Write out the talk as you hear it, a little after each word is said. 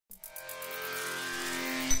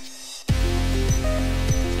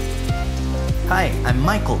Hi, I'm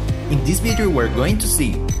Michael. In this video we're going to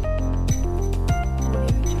see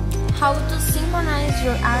how to synchronize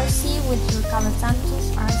your RC with your Cable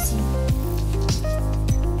Santos RC.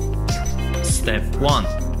 Step 1.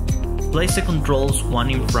 Place the controls one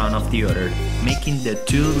in front of the other, making the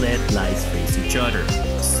two LED lights face each other.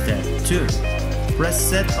 Step 2. Press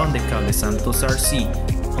set on the Cable Santos RC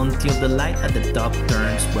until the light at the top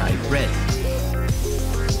turns bright red.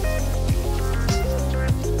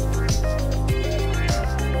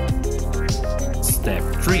 Step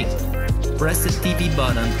 3. Press the TV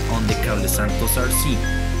button on the Cable Santos RC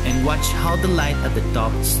and watch how the light at the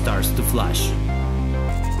top starts to flash.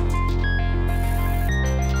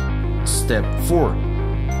 Step 4.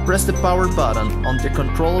 Press the power button on the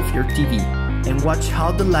control of your TV and watch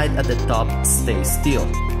how the light at the top stays still.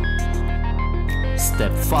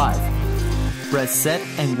 Step 5. Press set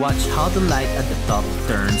and watch how the light at the top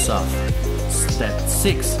turns off. Step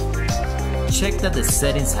 6. Check that the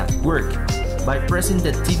settings have worked by pressing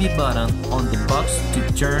the TV button on the box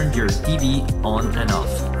to turn your TV on and off.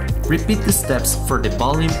 Repeat the steps for the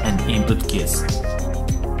volume and input keys.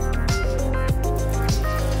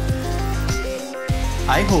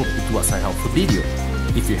 I hope it was a helpful video.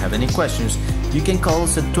 If you have any questions, you can call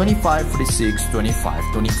us at 25 46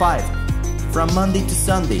 25 25 from Monday to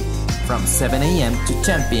Sunday from 7 a.m. to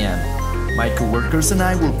 10 p.m. My coworkers and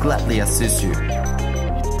I will gladly assist you.